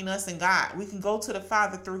between us and God. We can go to the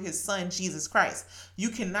Father through his son, Jesus Christ. You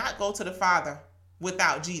cannot go to the Father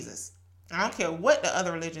without Jesus. I don't care what the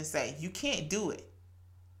other religions say. You can't do it.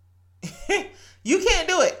 You can't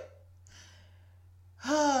do it.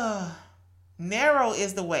 Narrow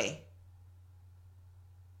is the way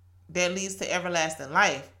that leads to everlasting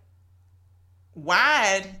life.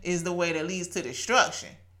 Wide is the way that leads to destruction.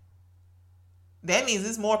 That means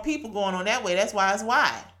there's more people going on that way. That's why it's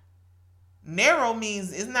wide. Narrow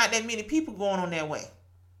means it's not that many people going on that way.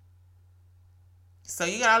 So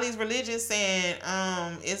you got all these religions saying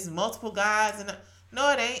it's multiple gods. And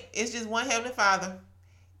no, it ain't. It's just one Heavenly Father.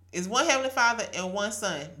 It's one Heavenly Father and one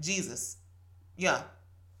Son, Jesus. Yeah.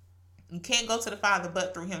 You can't go to the Father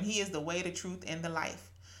but through him. He is the way, the truth, and the life.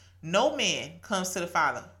 No man comes to the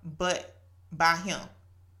Father but by him.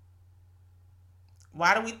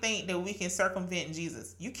 Why do we think that we can circumvent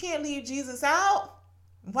Jesus? You can't leave Jesus out.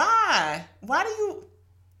 Why? Why do you?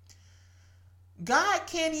 God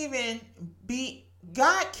can't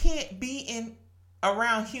be in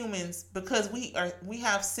around humans because we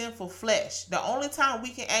have sinful flesh. The only time we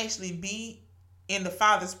can actually be in the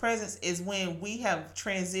Father's presence is when we have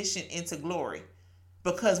transitioned into glory,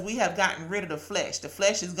 because we have gotten rid of the flesh. The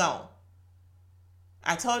flesh is gone.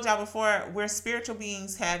 I told y'all before, we're spiritual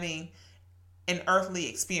beings having an earthly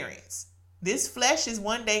experience. This flesh is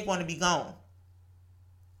one day going to be gone.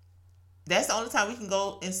 That's the only time we can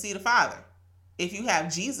go and see the Father. If you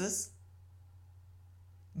have Jesus.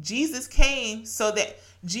 Jesus came so that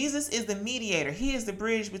Jesus is the mediator. He is the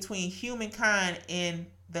bridge between humankind and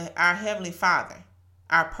our Heavenly Father,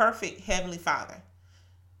 our perfect Heavenly Father,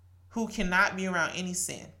 who cannot be around any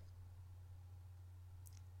sin.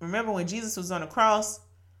 Remember when Jesus was on the cross,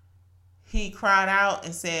 he cried out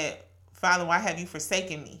and said, Father, why have you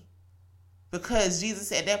forsaken me? Because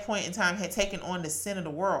Jesus at that point in time had taken on the sin of the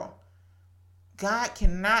world. God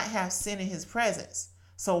cannot have sin in his presence.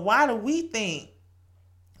 So why do we think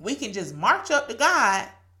we can just march up to God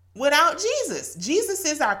without Jesus? Jesus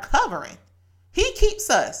is our covering. He keeps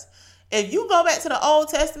us. If you go back to the Old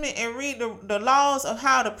Testament and read the laws of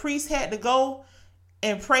how the priests had to go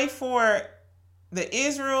and pray for the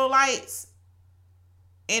Israelites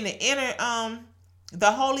in the inner,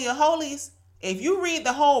 the Holy of Holies, if you read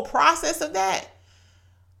the whole process of that,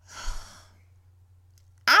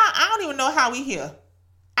 I don't even know how we here.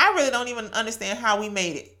 I really don't even understand how we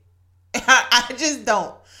made it. I just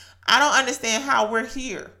don't. I don't understand how we're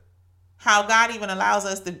here. How God even allows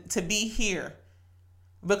us to be here.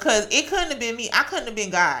 Because it couldn't have been me. I couldn't have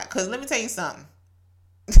been God. Because let me tell you something.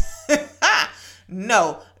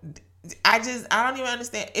 No. I don't even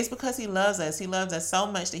understand. It's because he loves us. He loves us so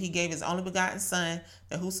much that he gave his only begotten son,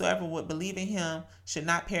 that whosoever would believe in him should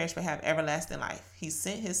not perish but have everlasting life. He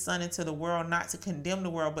sent his son into the world not to condemn the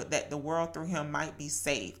world, but that the world through him might be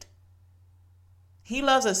saved. He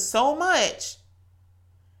loves us so much.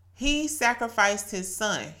 He sacrificed his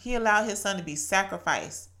son. He allowed his son to be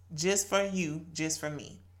sacrificed just for you, just for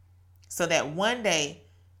me. So that one day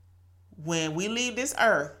when we leave this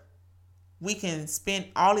earth, we can spend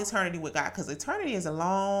all eternity with God. Because eternity is a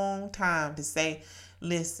long time to say,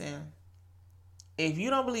 listen, if you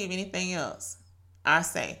don't believe anything else, I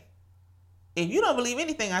say, if you don't believe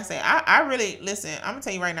anything I say, I really, listen, I'm going to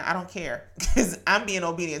tell you right now, I don't care. Because I'm being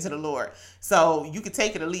obedient to the Lord. So you can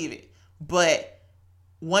take it or leave it. But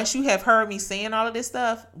once you have heard me saying all of this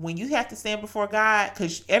stuff, when you have to stand before God,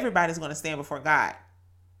 because everybody's going to stand before God.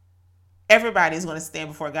 Everybody is going to stand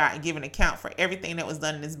before God and give an account for everything that was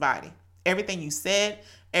done in this body. Everything you said,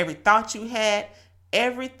 every thought you had,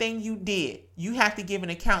 everything you did, you have to give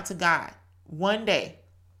an account to God one day.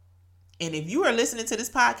 And if you are listening to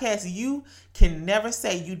this podcast, you can never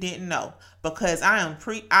say you didn't know, because I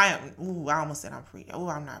almost said I'm preaching.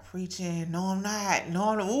 I'm not preaching. No, I'm not. No,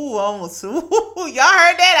 I'm not. Almost. Y'all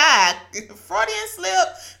heard that? Freudian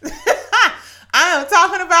slip. I am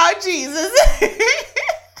talking about Jesus.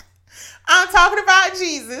 I'm talking about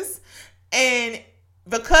Jesus. And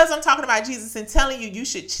because I'm talking about Jesus and telling you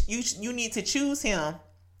you need to choose him,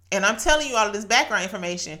 and I'm telling you all of this background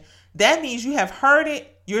information, that means you have heard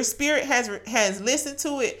it. Your spirit has listened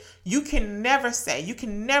to it. You can never say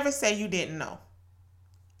you didn't know.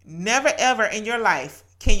 Never ever in your life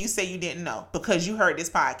can you say you didn't know because you heard this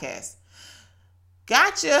podcast.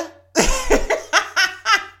 Gotcha.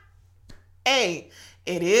 Hey,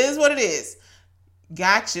 it is what it is.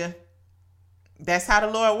 Gotcha. That's how the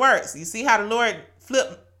Lord works. You see how the Lord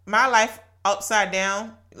flipped my life upside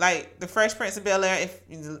down, like the Fresh Prince of Bel-Air,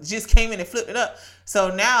 if just came in and flipped it up.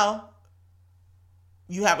 So now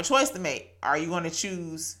you have a choice to make. Are you going to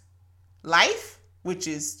choose life, which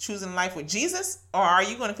is choosing life with Jesus, or are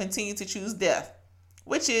you going to continue to choose death,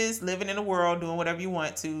 which is living in the world, doing whatever you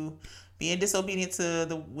want to, being disobedient to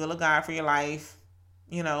the will of God for your life?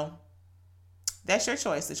 You know, that's your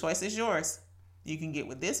choice. The choice is yours. You can get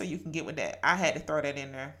with this or you can get with that. I had to throw that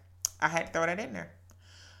in there.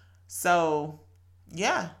 So,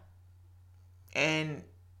 yeah. And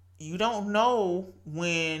you don't know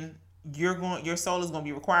when your soul is going to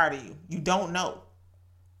be required of you. You don't know.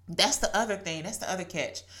 That's the other thing. That's the other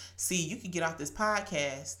catch. See, you could get off this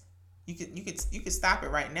podcast. You could stop it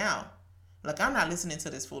right now. Look, I'm not listening to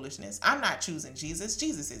this foolishness. I'm not choosing Jesus.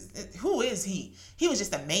 Jesus is, who is he? He was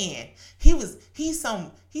just a man. He's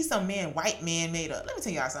some man, white man made up. Let me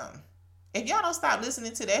tell y'all something. If y'all don't stop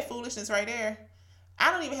listening to that foolishness right there, I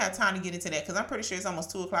don't even have time to get into that because I'm pretty sure it's almost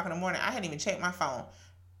 2 o'clock in the morning. I hadn't even checked my phone.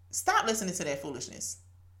 Stop listening to that foolishness.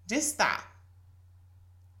 Just stop.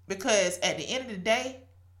 Because at the end of the day,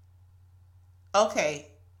 okay,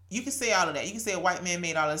 you can say all of that. You can say a white man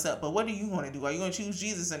made all this up, but what are you going to do? Are you going to choose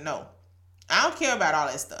Jesus or no? I don't care about all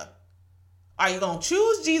that stuff. Are you going to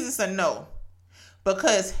choose Jesus or no?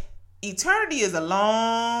 Because eternity is a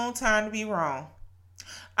long time to be wrong.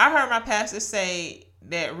 I heard my pastor say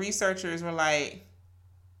that researchers were like,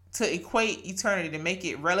 to equate eternity, to make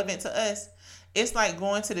it relevant to us, it's like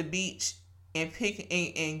going to the beach and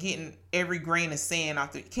getting every grain of sand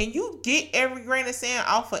off the. Can you get every grain of sand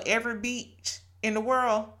off of every beach in the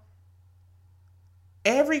world?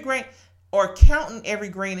 Every grain, or counting every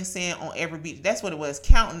grain of sand on every beach. That's what it was.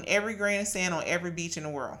 Counting every grain of sand on every beach in the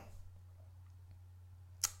world.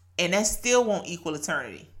 And that still won't equal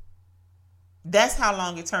eternity. That's how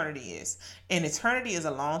long eternity is. And eternity is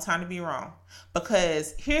a long time to be wrong.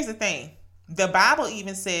 Because here's the thing. The Bible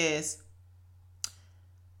even says,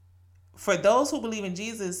 for those who believe in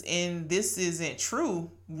Jesus and this isn't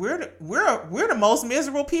true, we're the most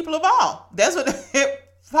miserable people of all. That's what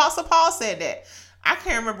Apostle Paul said that. I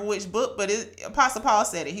can't remember which book, but Apostle Paul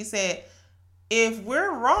said it. He said, if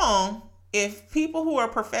we're wrong, if people who are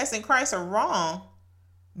professing Christ are wrong,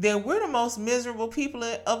 then we're the most miserable people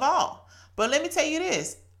of all. But let me tell you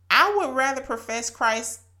this. I would rather profess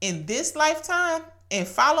Christ in this lifetime and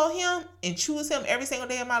follow him and choose him every single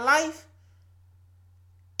day of my life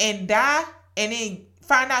and die and then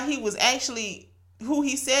find out he was actually who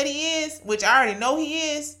he said he is, which I already know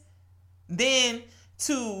he is, than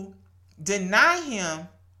to deny him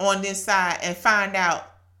on this side and find out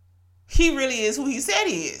he really is who he said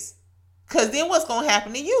he is. Because then what's going to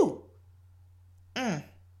happen to you?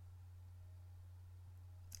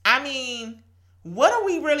 I mean, what are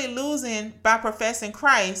we really losing by professing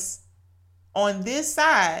Christ on this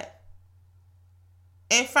side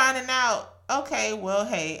and finding out, okay, well,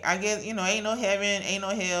 hey, I guess, ain't no heaven, ain't no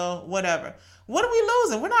hell, whatever. What are we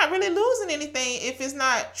losing? We're not really losing anything if it's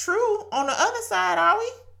not true on the other side, are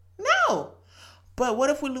we? No. But what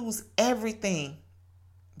if we lose everything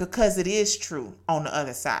because it is true on the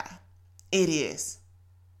other side? It is.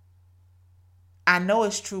 I know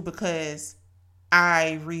it's true because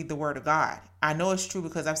I read the word of God. I know it's true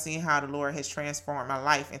because I've seen how the Lord has transformed my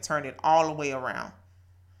life and turned it all the way around.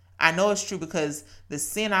 I know it's true because the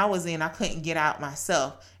sin I was in, I couldn't get out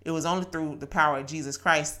myself. It was only through the power of Jesus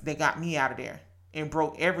Christ that got me out of there and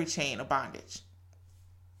broke every chain of bondage.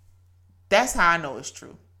 That's how I know it's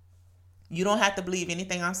true. You don't have to believe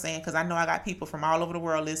anything I'm saying because I know I got people from all over the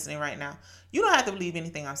world listening right now. You don't have to believe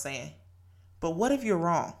anything I'm saying. But what if you're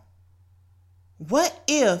wrong? What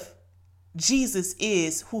if Jesus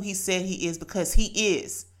is who he said he is because he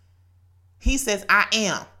is? He says, I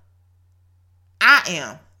am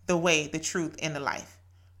the way, the truth, and the life.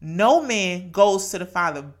 No man goes to the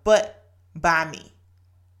Father but by me.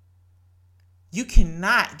 You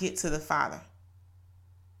cannot get to the Father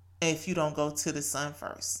if you don't go to the Son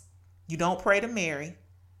first. You don't pray to Mary.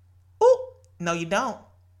 Ooh, no, you don't.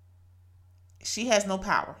 She has no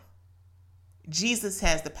power. Jesus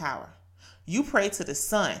has the power. You pray to the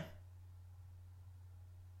Son,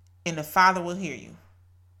 and the Father will hear you.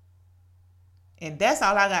 And that's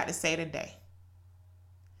all I got to say today.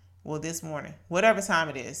 Well, this morning, whatever time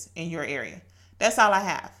it is in your area. That's all I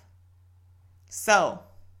have. So,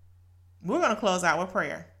 we're going to close out with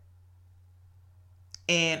prayer.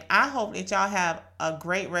 And I hope that y'all have a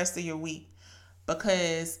great rest of your week,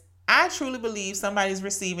 because I truly believe somebody's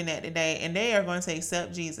receiving that today and they are going to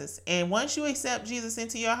accept Jesus. And once you accept Jesus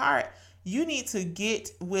into your heart, you need to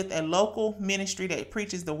get with a local ministry that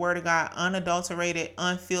preaches the word of God, unadulterated,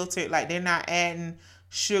 unfiltered, like they're not adding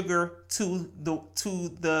sugar to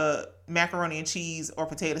the macaroni and cheese or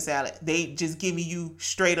potato salad. They just giving you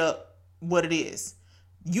straight up what it is.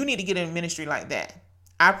 You need to get in a ministry like that.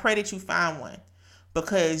 I pray that you find one,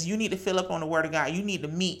 because you need to fill up on the word of God. You need the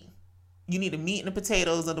meat. You need the meat and the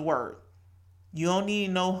potatoes of the word. You don't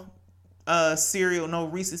need no cereal, no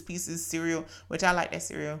Reese's Pieces cereal, which I like that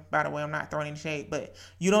cereal, by the way. I'm not throwing any shade, but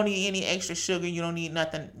you don't need any extra sugar. You don't need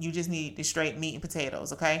nothing. You just need the straight meat and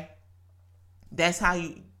potatoes, okay? That's how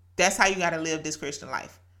you got to live this Christian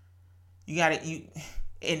life. You got to,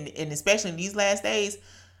 and especially in these last days,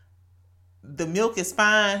 the milk is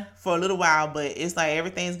fine for a little while, but it's like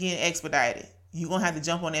everything's getting expedited. You're going to have to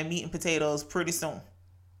jump on that meat and potatoes pretty soon.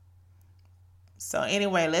 So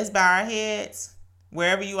anyway, let's bow our heads.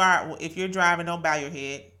 Wherever you are, if you're driving, don't bow your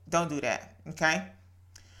head. Don't do that, okay?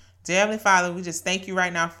 Dear Heavenly Father, we just thank you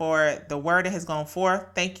right now for the word that has gone forth.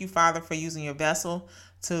 Thank you, Father, for using your vessel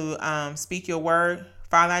to speak your word.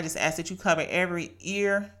 Father, I just ask that you cover every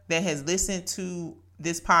ear that has listened to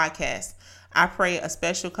this podcast. I pray a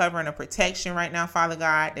special covering of protection right now, Father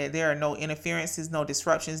God, that there are no interferences, no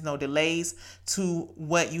disruptions, no delays to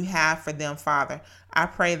what you have for them, Father. I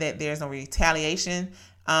pray that there's no retaliation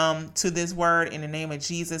to this word. In the name of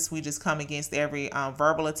Jesus, we just come against every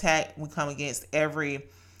verbal attack. We come against every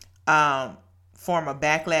form of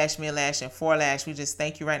backlash, midlash, and forelash. We just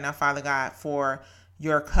thank you right now, Father God, for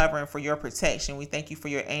your covering, for your protection. We thank you for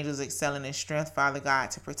your angels excelling in strength, Father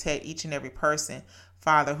God, to protect each and every person,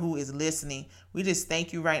 Father, who is listening. We just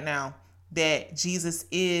thank you right now that Jesus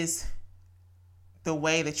is the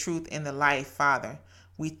way, the truth, and the life, Father.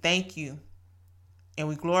 We thank you and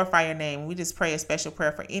we glorify your name. We just pray a special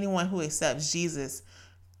prayer for anyone who accepts Jesus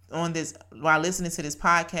on this while listening to this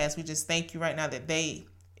podcast. We just thank you right now that they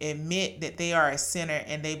admit that they are a sinner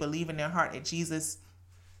and they believe in their heart that Jesus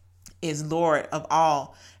is Lord of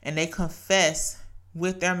all, and they confess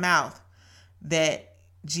with their mouth that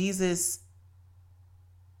Jesus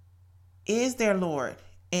is their Lord,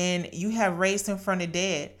 and you have raised him from the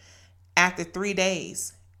dead after 3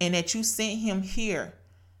 days, and that you sent him here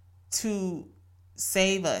to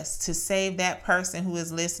save us, to save that person who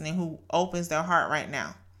is listening, who opens their heart right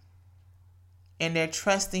now. And they're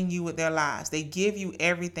trusting you with their lives. They give you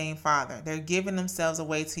everything, Father. They're giving themselves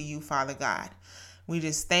away to you, Father God. We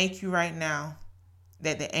just thank you right now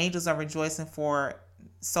that the angels are rejoicing for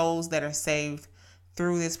souls that are saved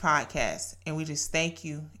through this podcast. And we just thank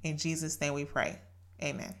you. In Jesus' name we pray.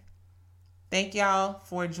 Amen. Thank y'all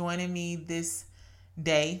for joining me this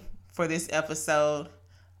day for this episode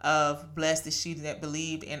of Blessed is She That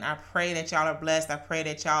Believed. And I pray that y'all are blessed. I pray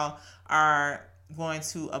that y'all are going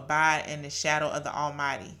to abide in the shadow of the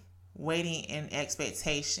Almighty, waiting in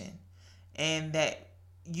expectation, and that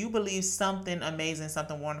you believe something amazing,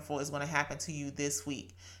 something wonderful is going to happen to you this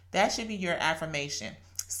week. That should be your affirmation.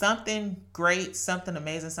 Something great, something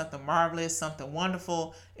amazing, something marvelous, something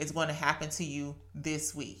wonderful is going to happen to you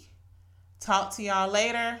this week. Talk to y'all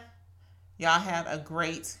later. Y'all have a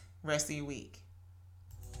great rest of your week.